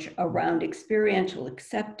approach around experiential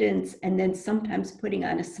acceptance and then sometimes putting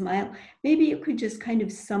on a smile. Maybe you could just kind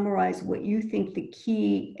of summarize what you think the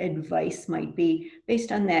key advice might be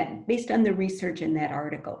based on the research in that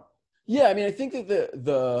article. Yeah, I mean, I think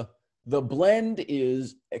that the blend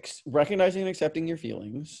is recognizing and accepting your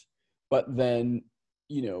feelings, but then,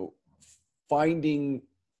 finding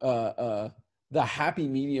the happy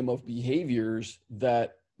medium of behaviors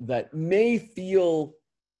that may feel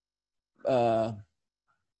like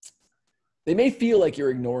you're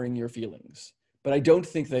ignoring your feelings, but I don't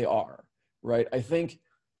think they are, right? I think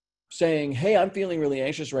saying, hey, I'm feeling really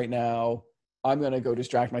anxious right now, I'm going to go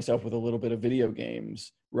distract myself with a little bit of video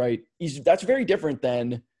games, right? That's very different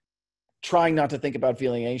than trying not to think about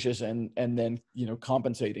feeling anxious and then,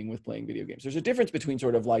 compensating with playing video games. There's a difference between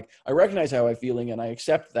sort of like, I recognize how I'm feeling and I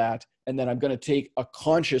accept that, and then I'm going to take a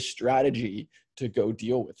conscious strategy to go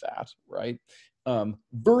deal with that, right?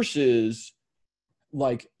 Versus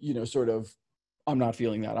like, sort of, I'm not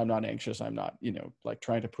feeling that, I'm not anxious, I'm not, like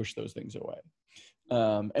trying to push those things away.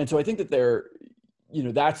 And so I think that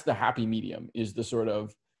that's the happy medium, is the sort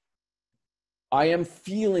of, I am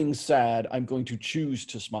feeling sad, I'm going to choose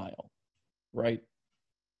to smile, right?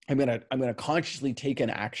 I'm gonna consciously take an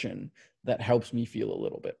action that helps me feel a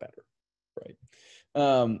little bit better, right?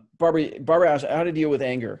 Barbara asked how to deal with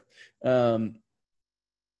anger. If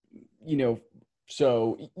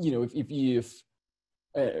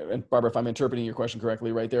and Barbara, if I'm interpreting your question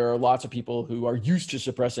correctly, right, there are lots of people who are used to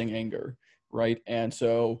suppressing anger, right? And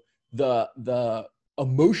so the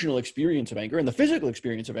emotional experience of anger and the physical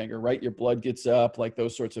experience of anger, right? Your blood gets up, like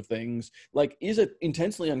those sorts of things, like is it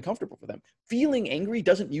intensely uncomfortable for them. Feeling angry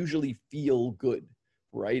doesn't usually feel good,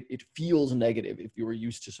 right? It feels negative if you were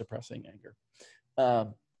used to suppressing anger.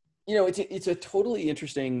 It's a totally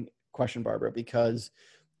interesting question, Barbara, because,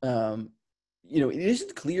 it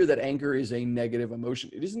isn't clear that anger is a negative emotion.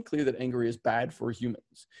 It isn't clear that anger is bad for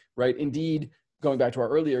humans, right? Indeed, going back to our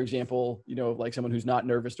earlier example, of like someone who's not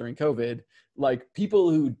nervous during COVID, like people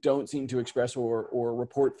who don't seem to express or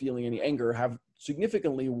report feeling any anger have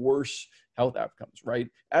significantly worse health outcomes, right?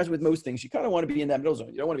 As with most things, you kind of want to be in that middle zone.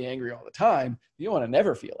 You don't want to be angry all the time. You don't want to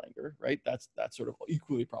never feel anger, right? That's sort of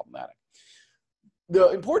equally problematic. The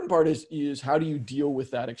important part is how do you deal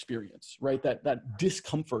with that experience, right? That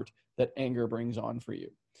discomfort that anger brings on for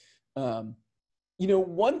you.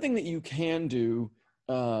 One thing that you can do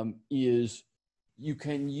is you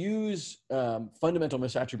can use fundamental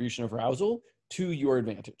misattribution of arousal to your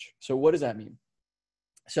advantage. So what does that mean?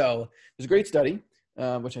 So there's a great study,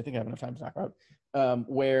 which I think I have enough time to talk about,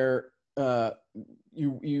 where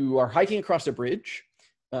you are hiking across a bridge,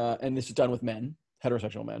 and this is done with men,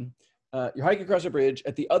 heterosexual men. You're hiking across a bridge.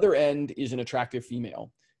 At the other end is an attractive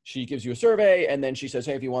female. She gives you a survey, and then she says,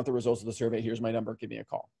 hey, if you want the results of the survey, here's my number, give me a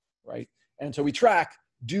call, right? And so we track,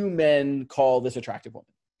 do men call this attractive woman?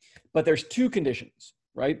 But there's two conditions,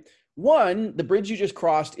 right? One, the bridge you just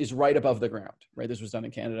crossed is right above the ground, right? This was done in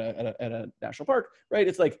Canada at a national park, right?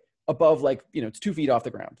 It's like above, like, it's 2 feet off the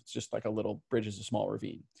ground. It's just like a little bridge is a small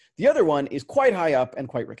ravine. The other one is quite high up and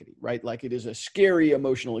quite rickety, right? Like it is a scary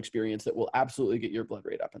emotional experience that will absolutely get your blood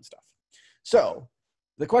rate up and stuff. So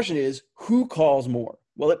The question is, who calls more?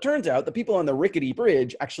 Well, it turns out the people on the rickety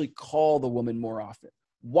bridge actually call the woman more often.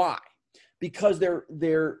 Why? Because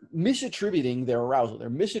they're misattributing their arousal. They're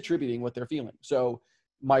misattributing what they're feeling. So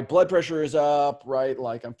my blood pressure is up, right?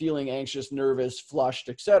 Like I'm feeling anxious, nervous, flushed,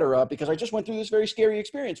 etc., because I just went through this very scary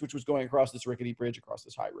experience, which was going across this rickety bridge across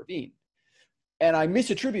this high ravine. And I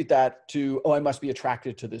misattribute that to, oh, I must be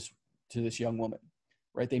attracted to this young woman,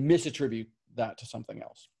 right? They misattribute that to something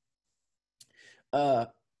else.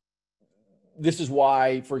 This is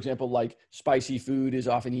why, for example, like spicy food is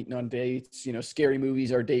often eaten on dates. Scary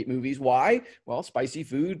movies are date movies. Why? Well, spicy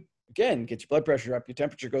food, again, gets your blood pressure up, your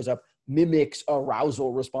temperature goes up, mimics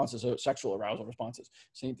arousal responses, or sexual arousal responses.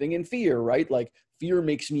 Same thing in fear, right? Like fear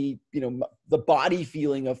makes me, the body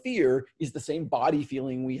feeling of fear is the same body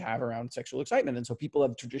feeling we have around sexual excitement. And so people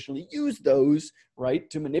have traditionally used those, right,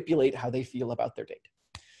 to manipulate how they feel about their date.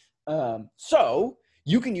 So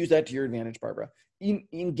you can use that to your advantage, Barbara.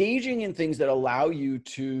 Engaging in things that allow you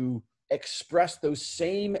to express those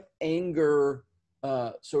same anger,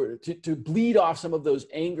 to bleed off some of those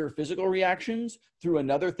anger physical reactions through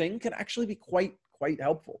another thing can actually be quite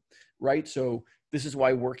helpful, right? So this is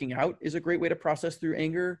why working out is a great way to process through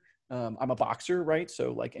anger. I'm a boxer, right?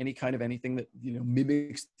 So like any kind of anything that,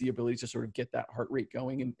 mimics the ability to sort of get that heart rate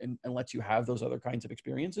going and lets you have those other kinds of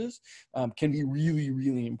experiences can be really,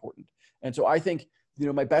 really important. And so I think,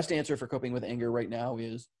 my best answer for coping with anger right now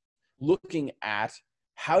is looking at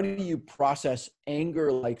how do you process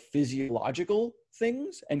anger like physiological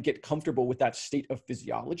things and get comfortable with that state of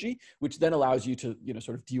physiology, which then allows you to,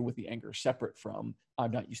 sort of deal with the anger separate from, I'm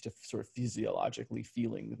not used to sort of physiologically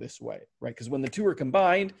feeling this way, right? Because when the two are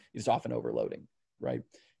combined, it's often overloading, right?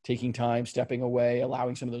 Taking time, stepping away,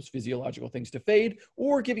 allowing some of those physiological things to fade,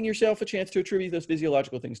 or giving yourself a chance to attribute those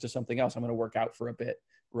physiological things to something else. I'm going to work out for a bit,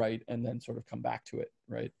 right? And then sort of come back to it,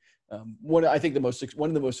 right? I think one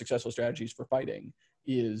of the most successful strategies for fighting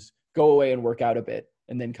is go away and work out a bit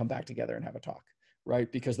and then come back together and have a talk,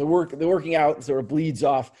 right? Because the working out sort of bleeds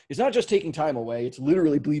off. It's not just taking time away. It's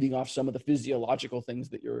literally bleeding off some of the physiological things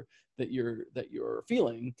that you're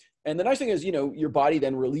feeling. And the nice thing is, your body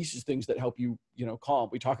then releases things that help you, calm.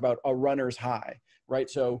 We talk about a runner's high, right?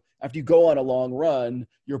 So after you go on a long run,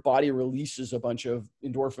 your body releases a bunch of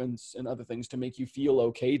endorphins and other things to make you feel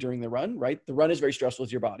okay during the run, right? The run is very stressful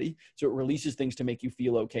to your body. So it releases things to make you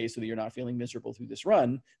feel okay so that you're not feeling miserable through this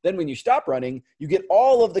run. Then when you stop running, you get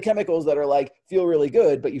all of the chemicals that are like, feel really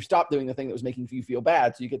good, but you stop doing the thing that was making you feel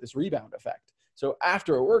bad. So you get this rebound effect. So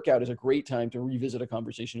after a workout is a great time to revisit a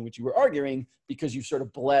conversation in which you were arguing because you've sort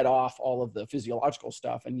of bled off all of the physiological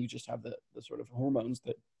stuff and you just have the sort of hormones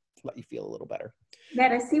that let you feel a little better.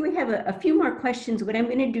 Matt, I see we have a few more questions. What I'm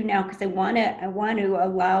going to do now, because I want to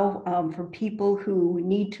allow for people who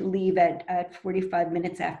need to leave at 45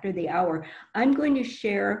 minutes after the hour, I'm going to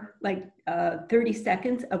share like 30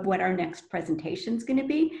 seconds of what our next presentation is going to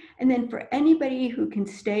be. And then for anybody who can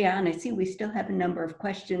stay on, I see we still have a number of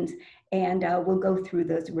questions and we'll go through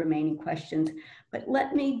those remaining questions. But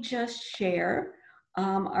let me just share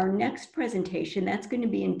our next presentation. That's going to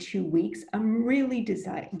be in 2 weeks. I'm really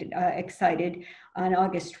excited on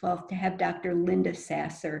August 12th to have Dr. Linda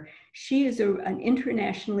Sasser. She is an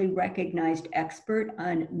internationally recognized expert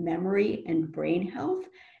on memory and brain health,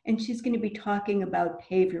 and she's going to be talking about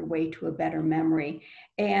Pave Your Way to a Better Memory.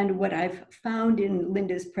 And what I've found in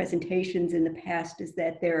Linda's presentations in the past is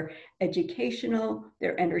that they're educational,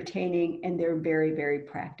 they're entertaining, and they're very, very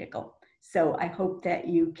practical. So I hope that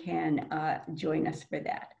you can join us for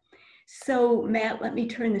that. So Matt, let me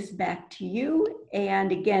turn this back to you.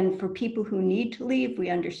 And again, for people who need to leave, we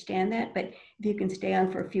understand that, but if you can stay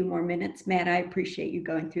on for a few more minutes, Matt, I appreciate you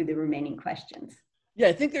going through the remaining questions. Yeah,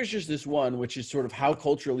 I think there's just this one, which is sort of how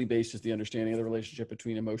culturally based is the understanding of the relationship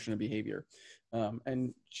between emotion and behavior.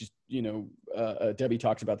 And she's, Debbie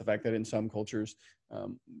talks about the fact that in some cultures,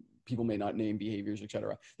 people may not name behaviors, et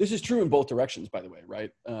cetera. This is true in both directions, by the way,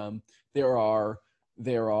 right? There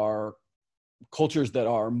are cultures that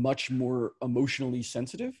are much more emotionally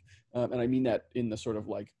sensitive. And I mean that in the sort of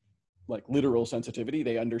like literal sensitivity.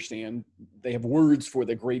 They understand, they have words for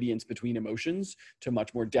the gradients between emotions to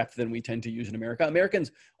much more depth than we tend to use in America.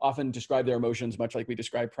 Americans often describe their emotions much like we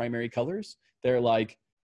describe primary colors. They're like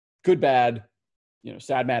good, bad,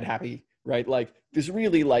 sad, mad, happy, right? Like this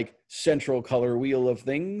really like central color wheel of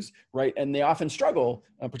things, right? And they often struggle,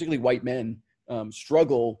 particularly white men,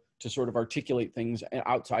 struggle to sort of articulate things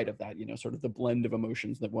outside of that, sort of the blend of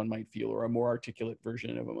emotions that one might feel, or a more articulate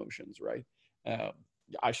version of emotions, right?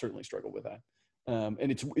 I certainly struggle with that.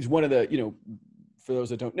 And it's one of the, for those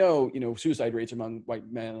that don't know, suicide rates among white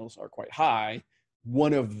males are quite high.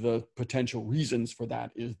 one of the potential reasons for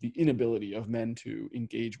that is the inability of men to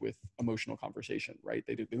engage with emotional conversation, right?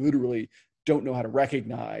 They literally don't know how to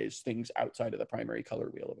recognize things outside of the primary color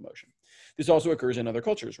wheel of emotion. This also occurs in other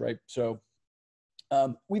cultures, right? So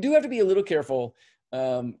we do have to be a little careful.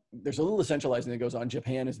 There's a little essentializing that goes on.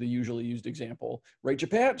 Japan is the usually used example, right?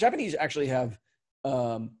 Japanese actually have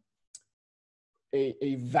a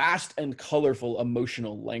vast and colorful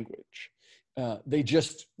emotional language. They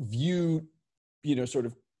just view, sort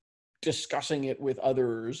of discussing it with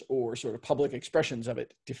others or sort of public expressions of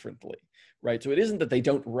it differently, right? So it isn't that they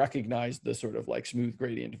don't recognize the sort of like smooth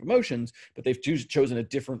gradient of emotions, but they've chosen a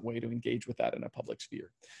different way to engage with that in a public sphere.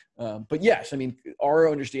 But yes, I mean,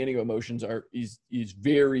 our understanding of emotions is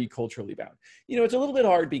very culturally bound. It's a little bit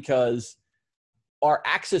hard because our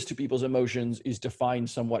access to people's emotions is defined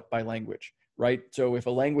somewhat by language, right? So if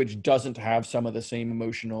a language doesn't have some of the same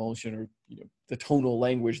emotional, the tonal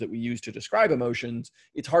language that we use to describe emotions,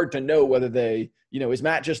 it's hard to know whether they, is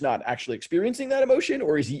Matt just not actually experiencing that emotion,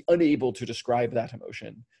 or is he unable to describe that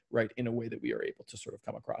emotion, right, in a way that we are able to sort of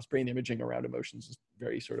come across. Brain imaging around emotions is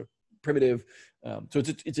very sort of primitive. So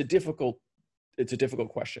it's a difficult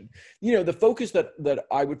question. The focus that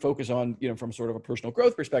I would focus on, from sort of a personal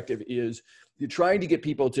growth perspective is you're trying to get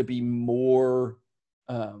people to be more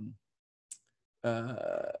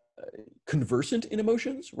conversant in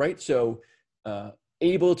emotions, right? So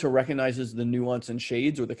able to recognize the nuance and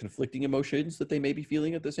shades or the conflicting emotions that they may be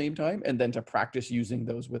feeling at the same time, and then to practice using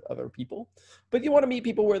those with other people. But you want to meet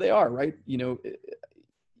people where they are, right?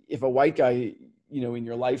 If a white guy, in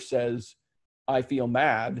your life says, I feel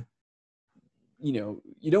mad, you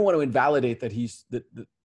don't want to invalidate that he's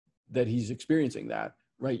experiencing that,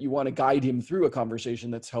 right? You want to guide him through a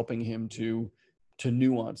conversation that's helping him to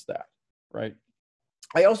nuance that, right?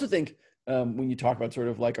 I also think when you talk about sort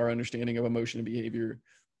of like our understanding of emotion and behavior,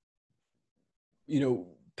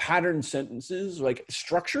 pattern sentences, like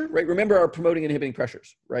structure, right? Remember our promoting and inhibiting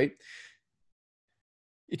pressures, right?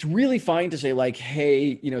 It's really fine to say like,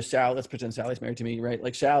 hey, Sally, let's pretend Sally's married to me, right?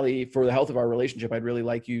 Like, Sally, for the health of our relationship, I'd really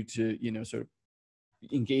like you to, sort of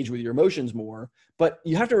engage with your emotions more, but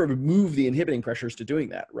you have to remove the inhibiting pressures to doing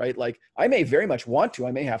that, right? Like, I may very much want to,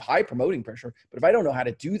 I may have high promoting pressure, but if I don't know how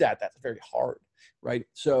to do that, that's very hard, right?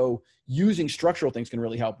 So using structural things can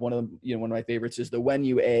really help. One of them, one of my favorites is the when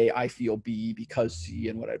you A, I feel B because C,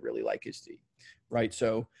 and what I'd really like is D, right?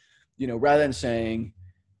 So, rather than saying,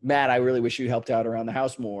 Matt, I really wish you helped out around the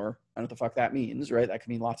house more. I don't know what the fuck that means, right? That can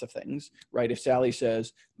mean lots of things, right? If Sally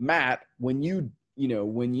says, Matt, when you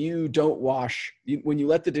don't wash, when you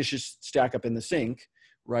let the dishes stack up in the sink,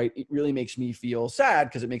 right, it really makes me feel sad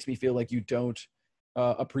because it makes me feel like you don't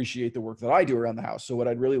appreciate the work that I do around the house. So what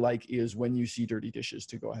I'd really like is when you see dirty dishes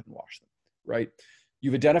to go ahead and wash them, right?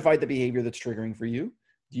 You've identified the behavior that's triggering for you.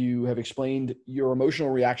 You have explained your emotional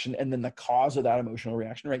reaction and then the cause of that emotional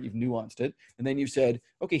reaction, right? You've nuanced it. And then you've said,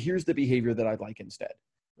 okay, here's the behavior that I'd like instead,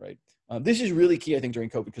 right? This is really key, I think, during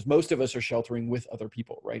COVID, because most of us are sheltering with other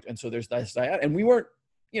people, right? And so there's that, and we weren't,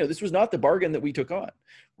 this was not the bargain that we took on,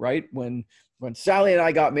 right? When Sally and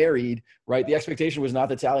I got married, right, the expectation was not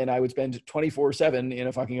that Sally and I would spend 24/7 in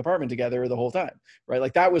a fucking apartment together the whole time, right?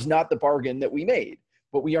 Like, that was not the bargain that we made,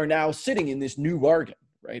 but we are now sitting in this new bargain,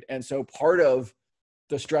 right? And so part of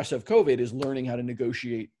the stress of COVID is learning how to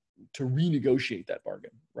renegotiate that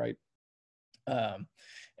bargain, right?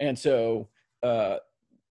 And so,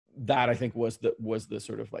 that I think was the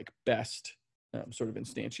sort of like best sort of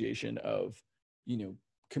instantiation of,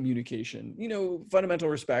 communication, fundamental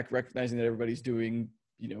respect, recognizing that everybody's doing,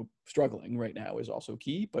 struggling right now is also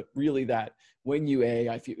key, but really that when you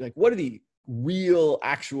I feel like, what are the real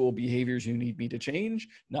actual behaviors you need me to change,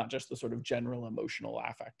 not just the sort of general emotional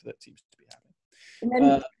affect that seems to be happening. And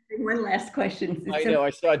then one last question. I know. I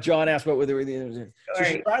saw John ask what were the so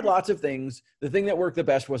she tried lots of things. The thing that worked the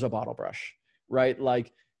best was a bottle brush, right?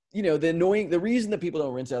 Like, the reason that people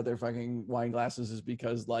don't rinse out their fucking wine glasses is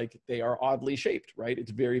because like they are oddly shaped, right?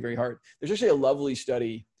 It's very, very hard. There's actually a lovely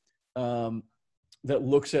study that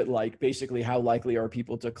looks at like basically how likely are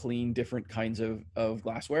people to clean different kinds of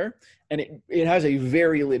glassware. And it has a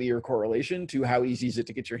very linear correlation to how easy is it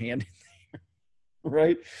to get your hand in there,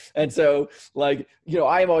 right? And so like,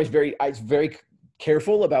 I am always very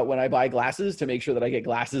careful about when I buy glasses to make sure that I get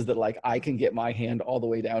glasses that like I can get my hand all the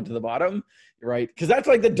way down to the bottom, right? Because that's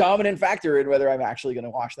like the dominant factor in whether I'm actually going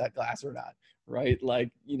to wash that glass or not, right?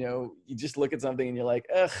 Like, you just look at something and you're like,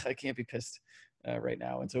 ugh, I can't be pissed right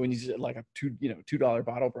now. And so when you just like a $2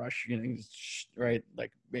 bottle brush, right,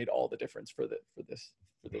 like made all the difference for this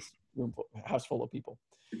room house full of people.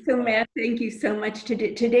 So Matt, thank you so much.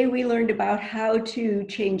 Today we learned about how to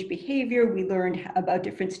change behavior. We learned about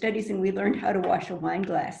different studies, and we learned how to wash a wine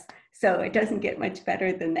glass. So it doesn't get much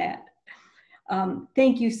better than that.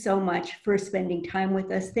 Thank you so much for spending time with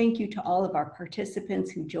us. Thank you to all of our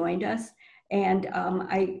participants who joined us. And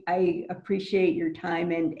I appreciate your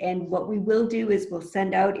time. And what we will do is we'll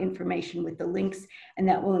send out information with the links, and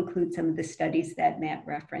that will include some of the studies that Matt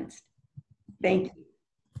referenced. Thank you.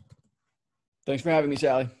 Thanks for having me,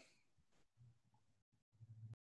 Sally.